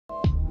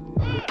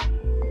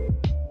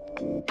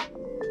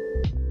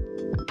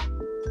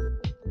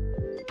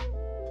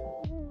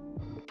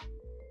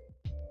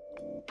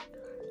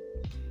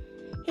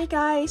Hey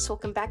guys,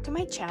 welcome back to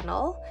my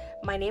channel.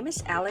 My name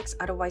is Alex,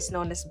 otherwise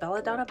known as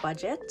Belladonna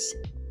Budget.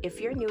 If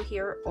you're new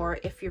here or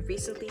if you've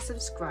recently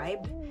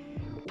subscribed,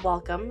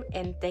 welcome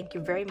and thank you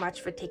very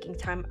much for taking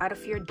time out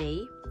of your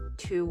day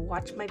to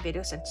watch my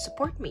videos and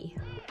support me.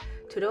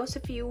 To those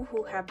of you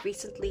who have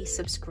recently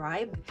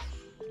subscribed,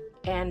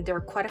 and there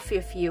are quite a few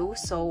of you,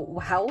 so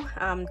wow,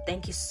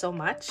 thank you so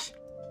much.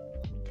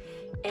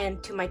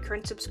 And to my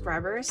current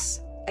subscribers,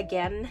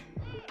 again,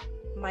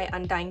 my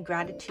undying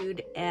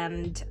gratitude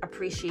and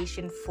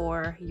appreciation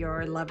for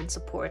your love and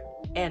support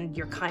and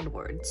your kind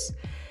words.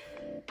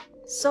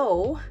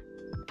 So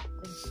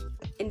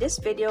in this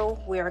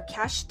video, we are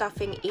cash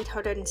stuffing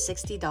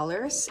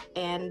 $860,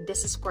 and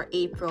this is for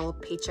April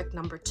paycheck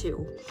number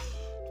 2.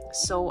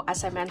 So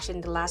as I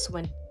mentioned the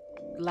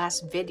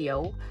last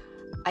video,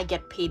 I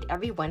get paid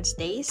every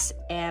Wednesdays,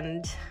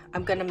 and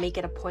I'm gonna make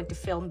it a point to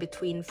film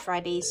between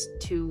Fridays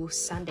to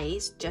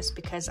Sundays just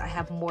because I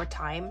have more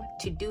time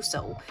to do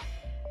so.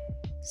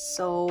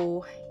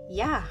 So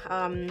yeah,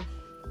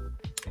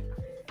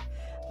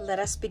 let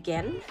us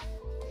begin.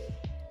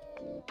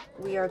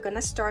 We are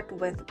gonna start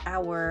with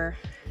our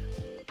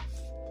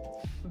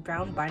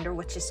brown binder,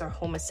 which is our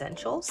home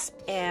essentials.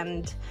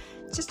 And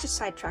just to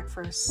sidetrack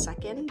for a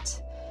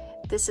second,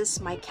 this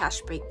is my cash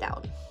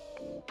breakdown.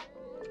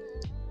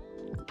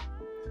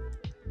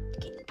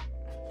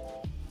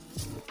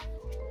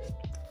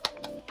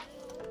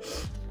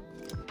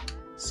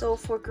 So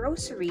for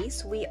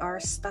groceries, we are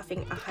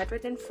stuffing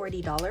 $140.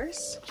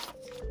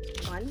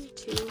 1,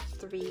 2,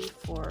 3,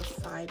 4,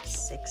 5,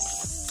 6,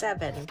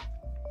 7.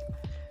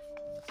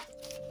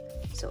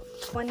 So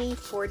 20,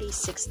 40,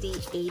 60,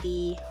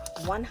 80,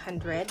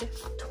 100,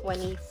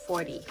 20,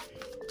 40.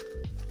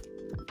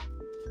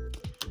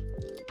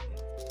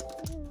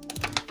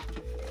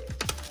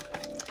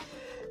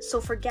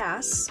 So for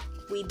gas,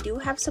 we do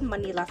have some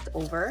money left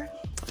over.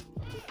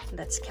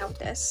 Let's count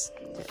this.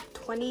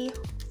 20,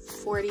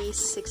 40,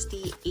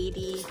 60,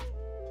 80,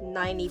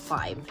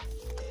 95.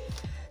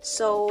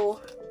 So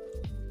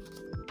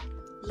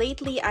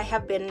lately I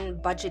have been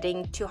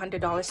budgeting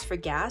 $200 for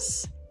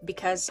gas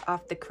because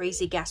of the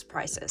crazy gas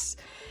prices.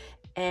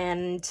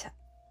 And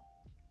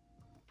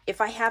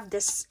if I have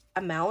this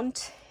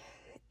amount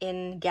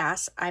in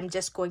gas, I'm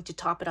just going to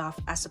top it off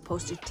as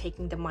opposed to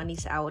taking the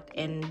monies out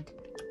and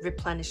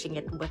replenishing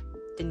it with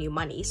the new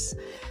monies.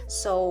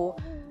 So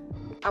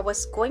I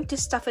was going to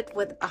stuff it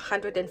with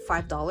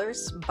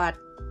 $105, but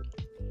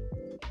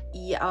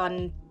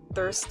on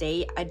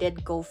Thursday I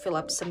did go fill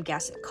up some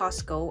gas at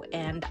Costco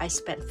and I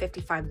spent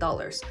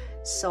 $55.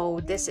 So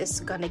this is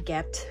gonna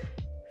get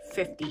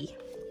 50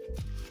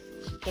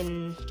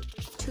 in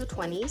 2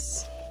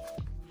 20s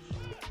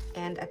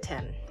and a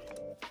 10.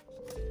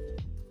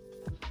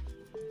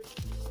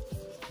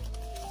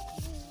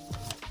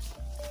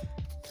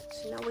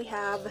 So now we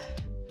have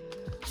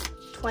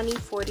 20,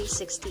 40,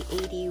 60,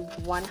 80,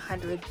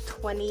 100,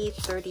 20,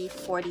 30,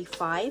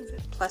 45,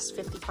 plus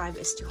 55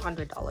 is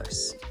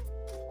 $200.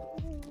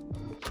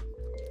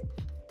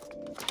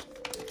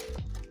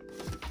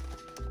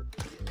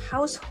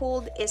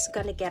 Household is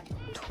gonna get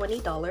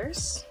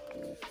 $20.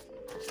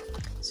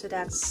 So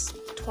that's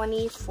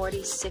 20,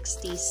 40,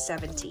 60,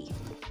 70.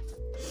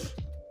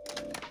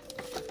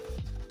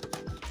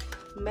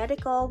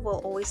 Medical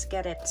will always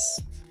get its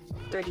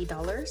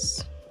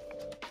 $30.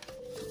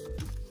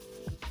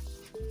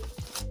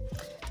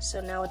 So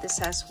now this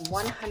has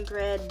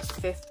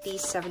 150,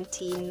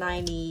 70,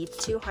 90,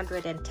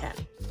 210.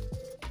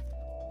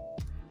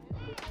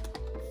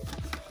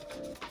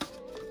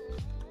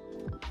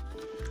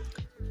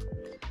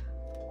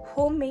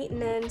 Home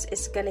maintenance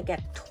is gonna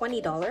get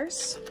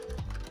 $20.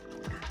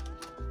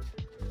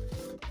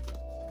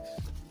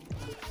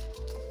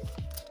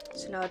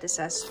 So now this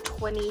has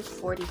 20,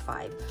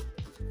 45.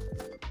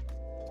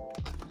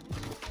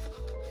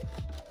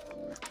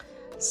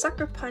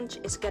 Sucker Punch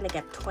is gonna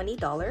get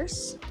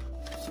 $20.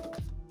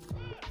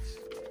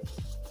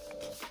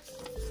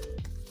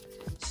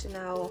 So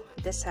now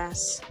this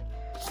has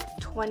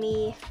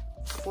 20,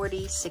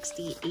 40,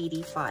 60,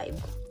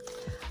 85.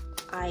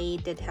 I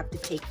did have to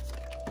take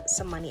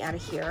some money out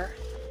of here.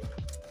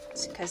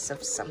 It's because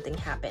of something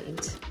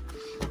happened.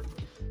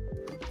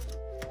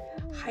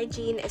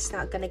 Hygiene is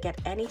not gonna get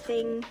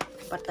anything,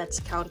 but let's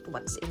count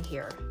what's in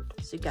here.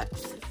 So you got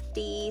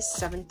 50,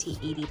 70,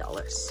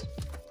 $80.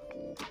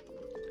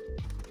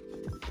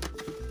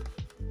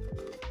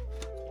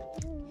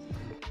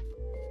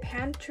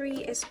 Pantry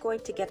is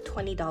going to get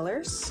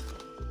 $20.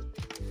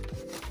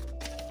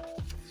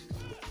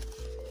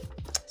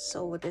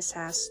 So this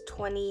has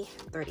 20,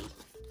 30.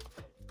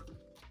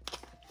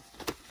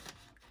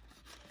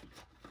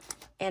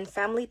 And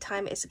family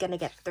time is gonna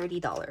get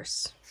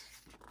 $30.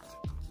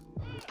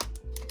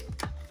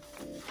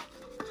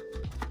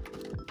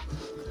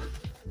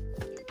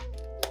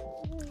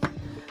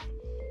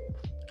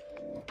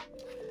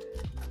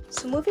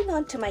 So moving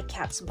on to my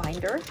cat's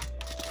binder.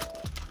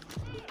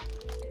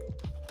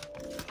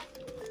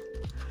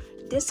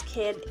 This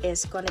kid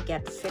is gonna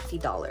get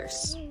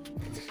 $50.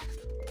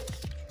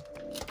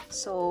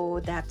 So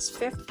that's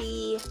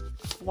 50,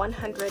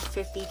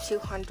 150,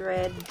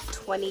 200,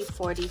 20,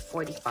 40,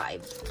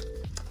 45.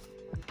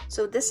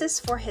 So this is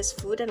for his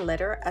food and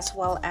litter, as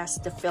well as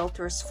the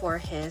filters for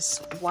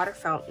his water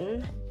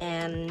fountain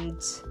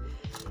and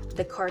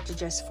the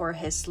cartridges for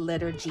his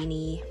Litter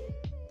Genie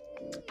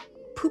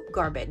poop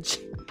garbage.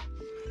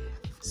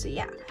 So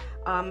yeah,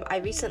 I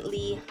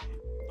recently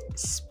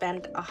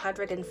spent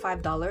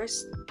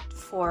 $105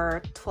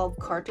 for 12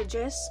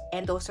 cartridges,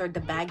 and those are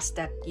the bags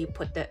that you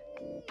put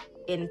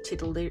into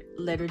the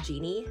Litter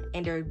Genie,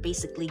 and they're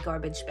basically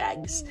garbage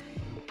bags.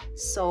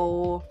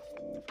 So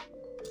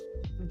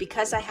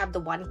because I have the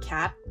one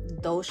cat,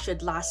 those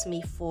should last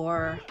me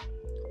for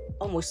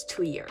almost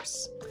 2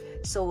 years.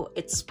 So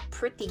it's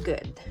pretty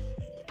good.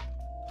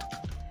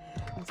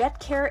 Vet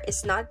care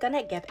is not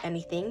gonna get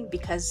anything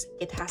because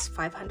it has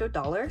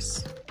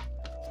 $500.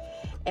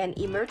 And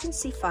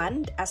emergency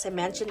fund, as I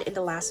mentioned in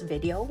the last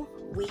video,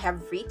 we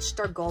have reached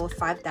our goal of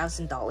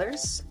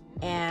 $5,000,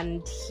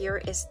 and here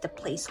is the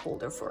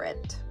placeholder for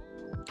it.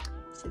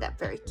 See that?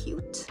 Very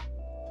cute.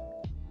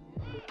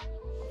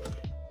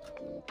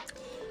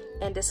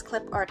 And this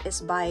clip art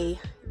is by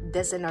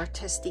Design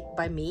Artistic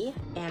by me,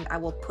 and I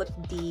will put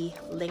the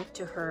link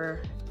to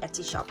her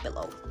Etsy shop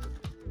below.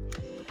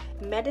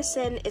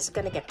 Medicine is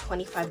gonna get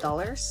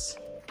 $25.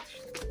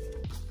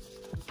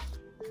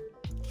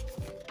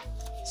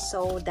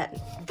 So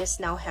that this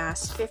now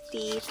has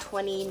 50,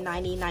 20,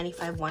 90,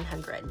 95,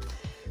 100.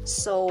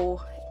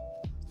 So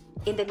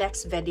in the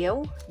next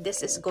video,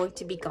 this is going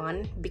to be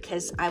gone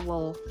because I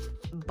will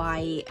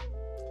buy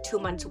 2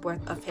 months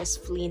worth of his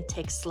flea and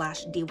tick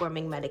 /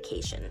 deworming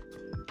medication.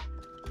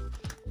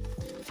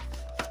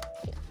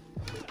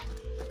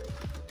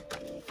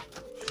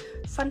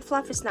 Fun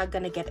Fluff is not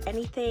gonna get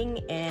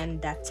anything,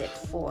 and that's it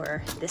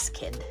for this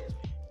kid.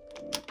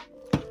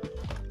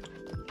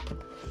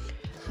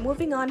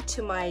 Moving on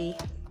to my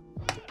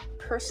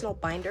personal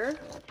binder.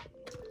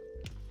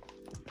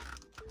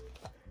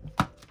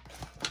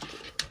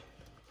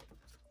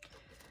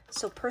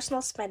 So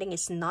personal spending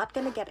is not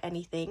gonna get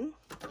anything.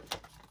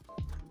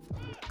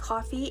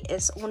 Coffee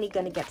is only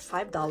gonna get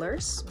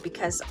 $5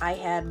 because I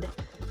had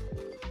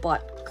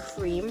bought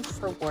cream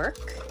for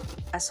work,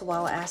 as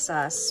well as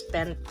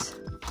spent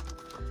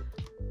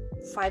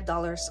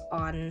 $5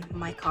 on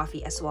my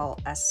coffee as well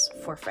as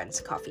for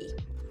friends' coffee.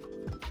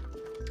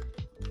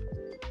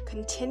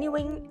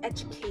 Continuing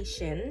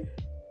education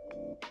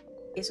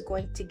is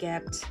going to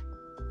get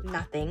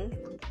nothing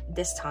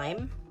this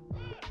time.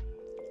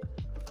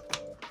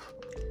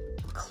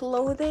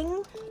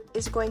 Clothing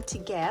is going to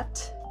get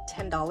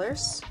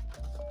 $10.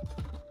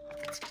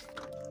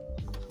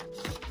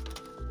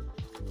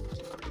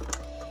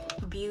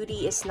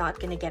 Beauty is not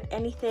gonna get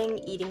anything.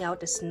 Eating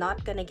out is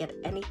not gonna get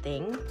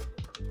anything.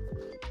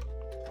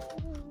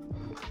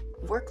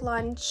 Work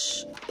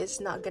lunch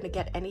is not gonna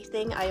get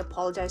anything. I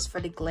apologize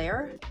for the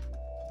glare.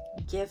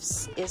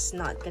 Gifts is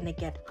not gonna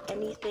get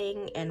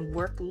anything, and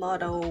work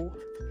lotto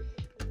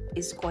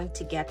is going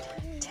to get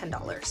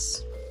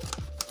 $10.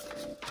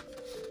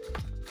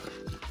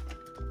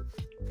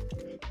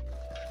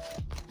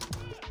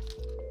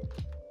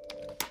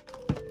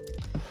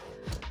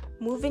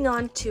 Moving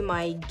on to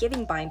my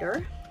giving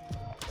binder.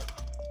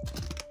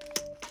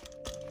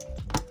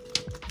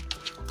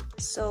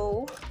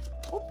 So,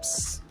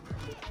 oops.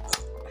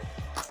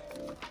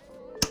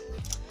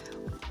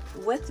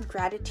 With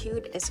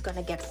gratitude is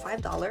gonna get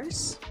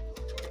 $5.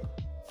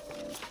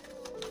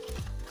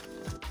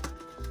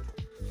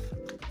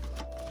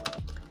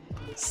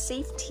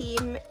 Safe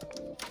Team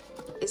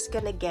is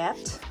gonna get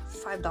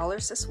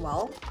 $5 as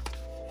well.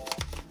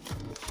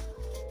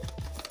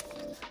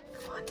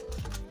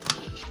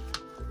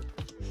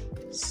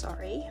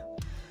 Sorry.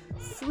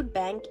 Food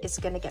Bank is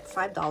gonna get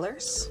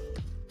 $5.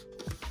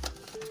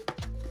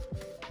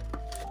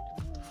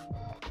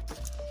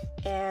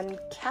 And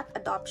cat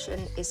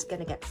adoption is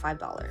gonna get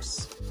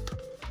 $5.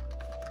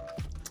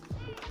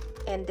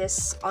 And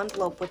this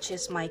envelope, which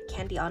is my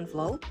candy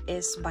envelope,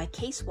 is by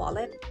Case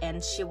Wallet,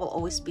 and she will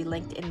always be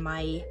linked in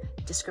my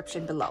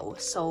description below.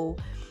 So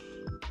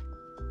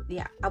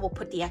yeah, I will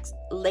put the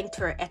link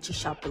to her Etsy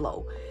shop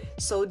below.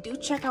 So do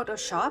check out her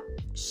shop.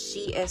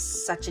 She is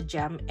such a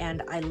gem,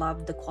 and I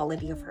love the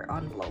quality of her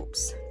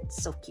envelopes.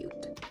 It's so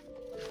cute.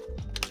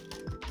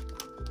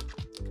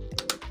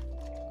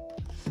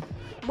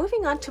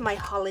 Moving on to my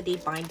holiday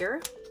binder.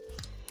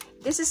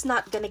 This is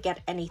not gonna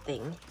get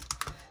anything.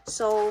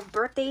 So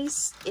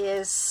birthdays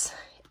is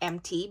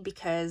empty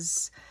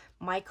because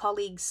my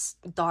colleague's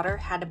daughter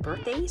had a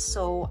birthday,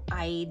 so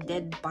I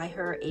did buy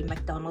her a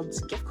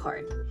McDonald's gift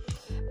card,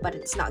 but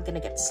it's not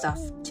gonna get stuff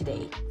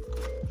today.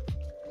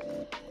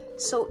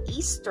 So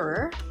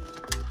Easter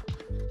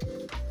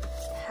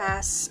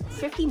has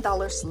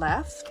 $15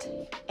 left,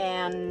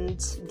 and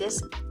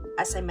this,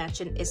 as I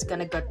mentioned, is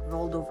gonna get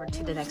rolled over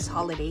to the next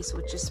holidays,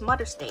 which is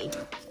Mother's Day.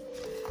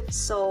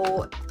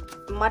 So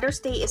Mother's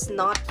Day is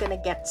not gonna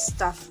get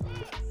stuff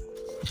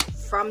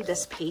from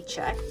this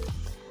paycheck.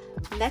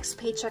 Next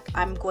paycheck,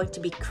 I'm going to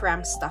be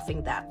cram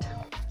stuffing that.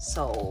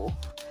 So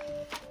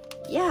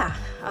yeah,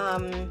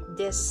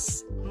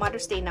 this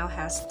Mother's Day now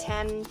has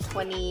 10,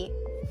 20,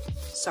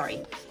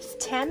 sorry,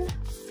 10,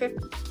 50,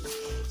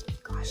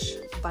 gosh,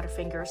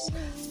 butterfingers,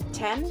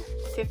 10,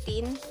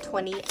 15,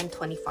 20, and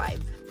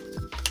 25.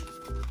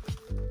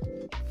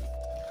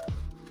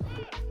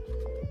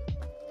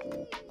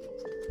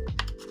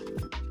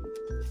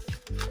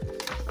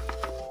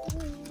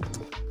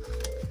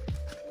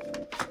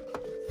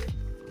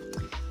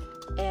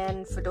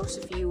 And for those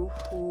of you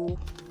who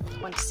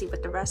want to see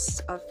what the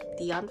rest of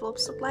the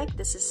envelopes look like,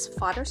 this is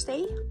Father's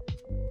Day.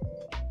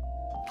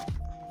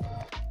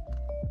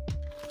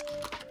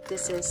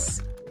 This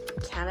is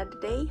Canada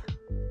Day.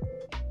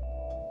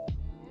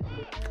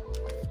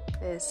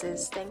 This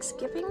is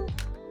Thanksgiving.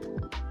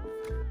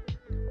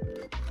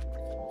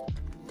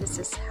 This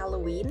is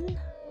Halloween.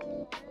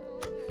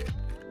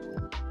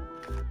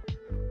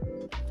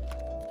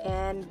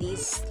 And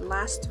these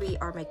last three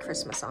are my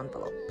Christmas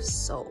envelopes.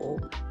 So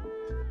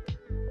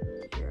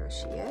here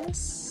she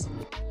is.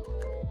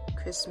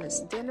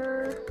 Christmas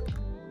dinner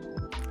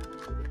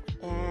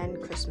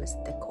and Christmas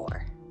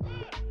decor.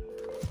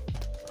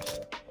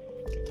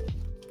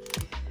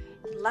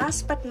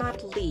 Last but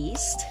not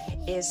least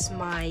is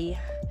my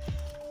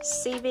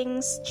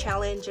savings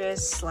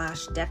challenges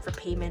 / debt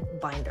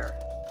repayment binder.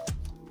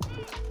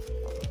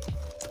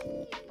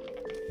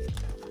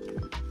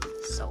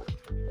 So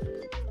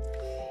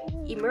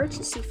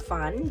emergency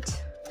fund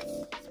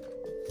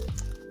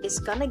is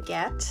gonna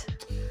get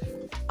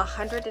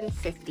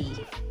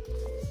 150.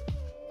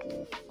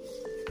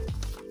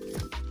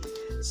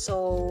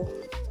 So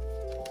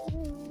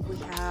we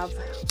have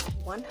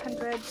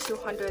 100,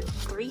 200,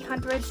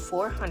 300,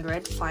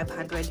 400,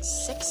 500,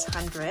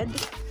 600,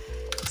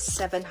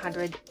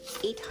 700,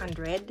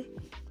 800,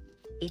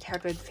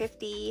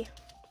 850,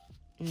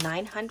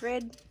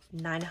 900,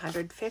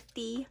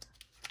 950,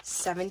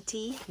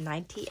 70,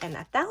 90, and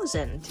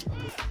 1,000.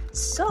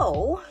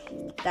 So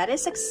that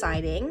is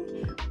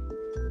exciting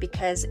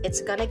because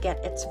it's gonna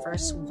get its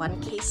first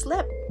 1K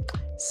slip.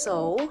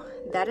 So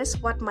that is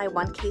what my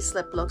 1K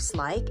slip looks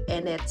like,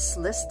 and it's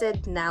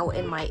listed now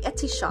in my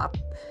Etsy shop.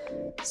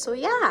 So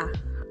yeah,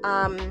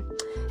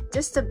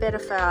 just a bit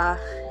of a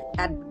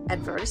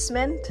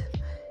advertisement.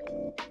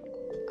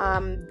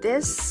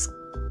 This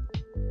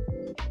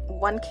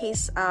 1K,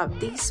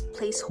 these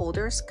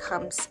placeholders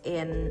comes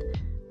in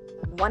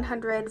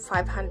 100,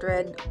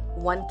 500,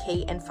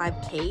 1K, and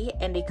 5K,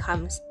 and it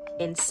comes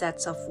in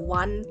sets of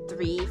 1,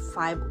 3,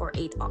 5, or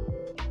 8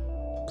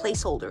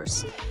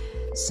 placeholders.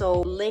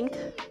 So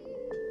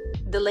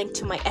the link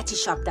to my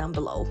Etsy shop down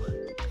below.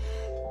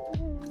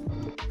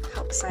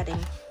 How exciting.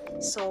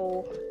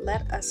 So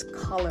let us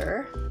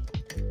color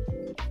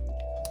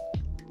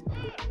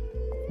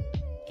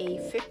a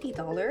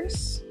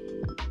 $50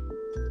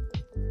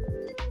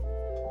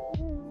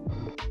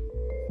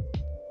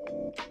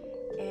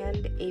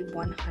 and a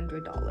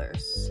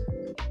 $100.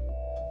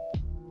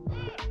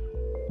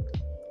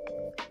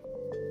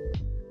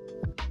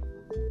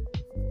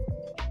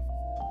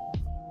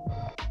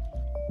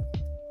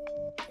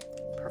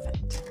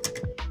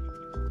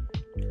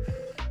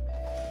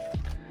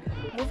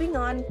 Moving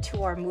on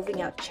to our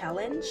moving out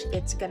challenge,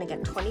 it's gonna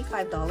get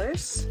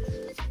 $25.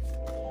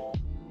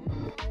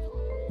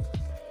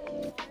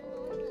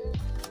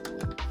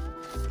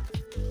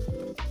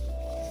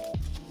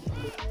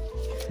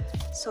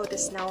 So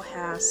this now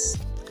has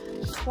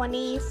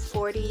 20,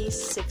 40,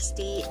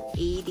 60,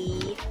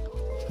 80,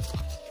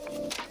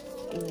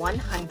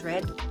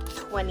 100,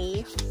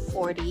 20,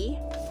 40,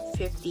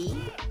 50,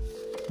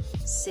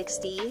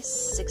 60,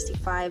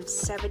 65,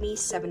 70,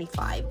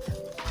 75.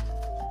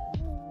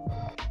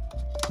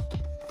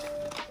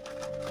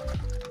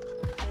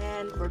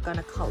 And we're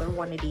gonna color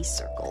one of these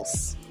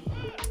circles.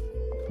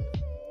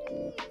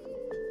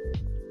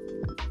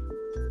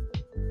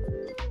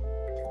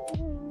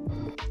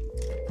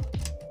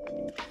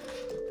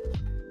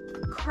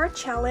 Card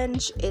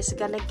challenge is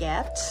gonna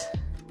get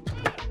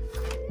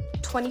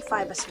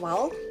 25 as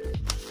well.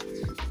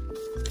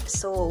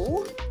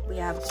 So we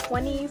have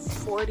 20,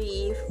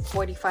 40,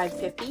 45,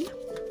 50.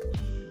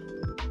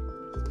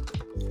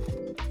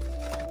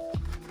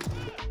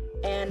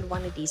 And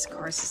one of these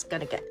cards is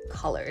gonna get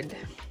colored.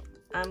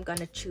 I'm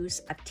gonna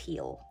choose a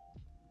teal.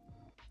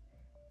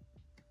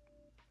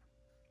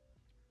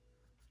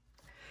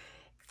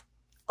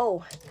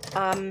 Oh,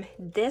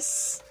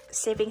 this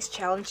savings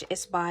challenge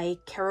is by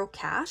Carol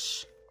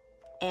Cash,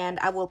 and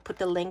I will put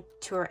the link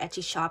to her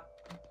Etsy shop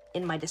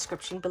in my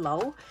description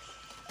below.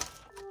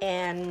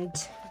 And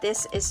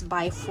this is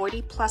by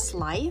 40 Plus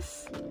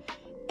Life,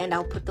 and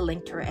I'll put the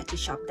link to her Etsy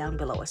shop down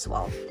below as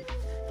well.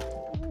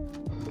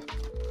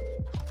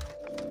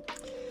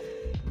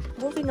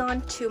 Moving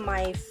on to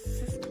my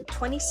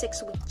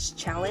 26 weeks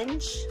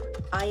challenge,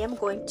 I am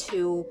going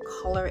to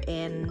color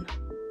in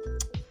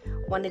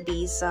one of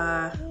these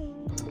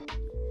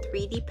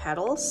 3D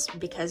petals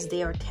because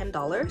they are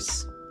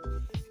 $10.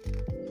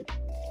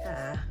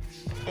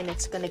 And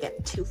it's gonna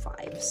get 2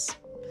 5s.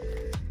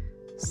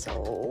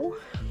 So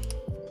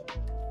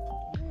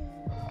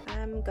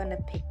I'm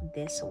gonna pick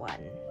this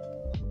one.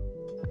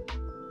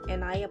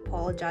 and I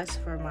apologize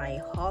for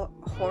my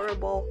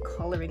horrible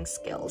coloring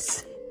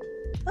skills.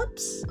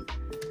 Oops.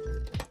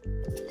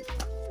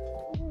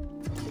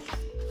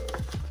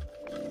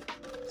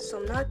 So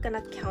I'm not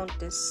gonna count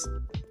this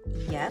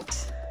yet.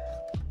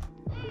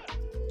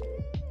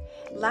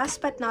 Last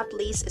but not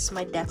least is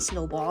my death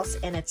snowballs,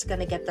 and it's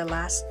gonna get the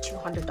last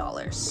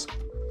 $200.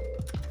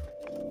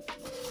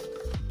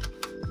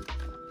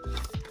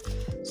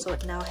 So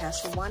it now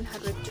has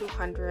 100,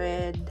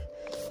 200,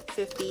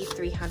 50,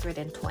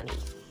 320.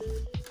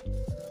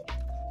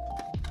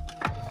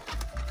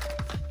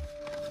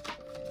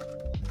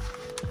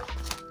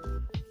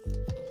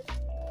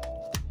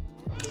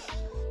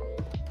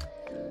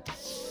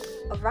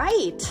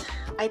 Alright,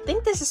 I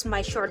think this is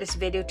my shortest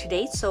video to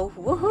date, so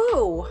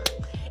woohoo!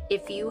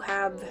 If you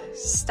have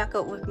stuck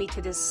out with me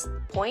to this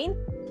point,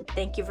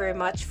 thank you very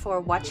much for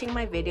watching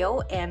my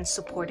video and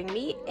supporting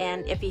me.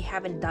 And if you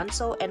haven't done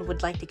so and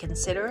would like to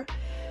consider,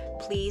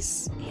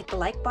 please hit the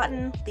like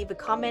button, leave a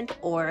comment,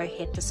 or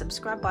hit the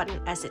subscribe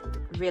button, as it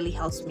really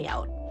helps me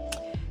out.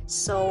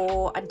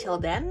 So until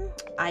then,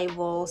 I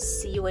will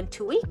see you in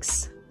 2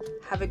 weeks.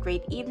 Have a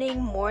great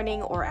evening,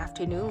 morning, or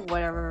afternoon,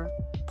 whatever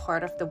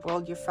part of the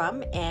world you're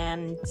from,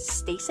 and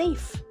stay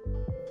safe.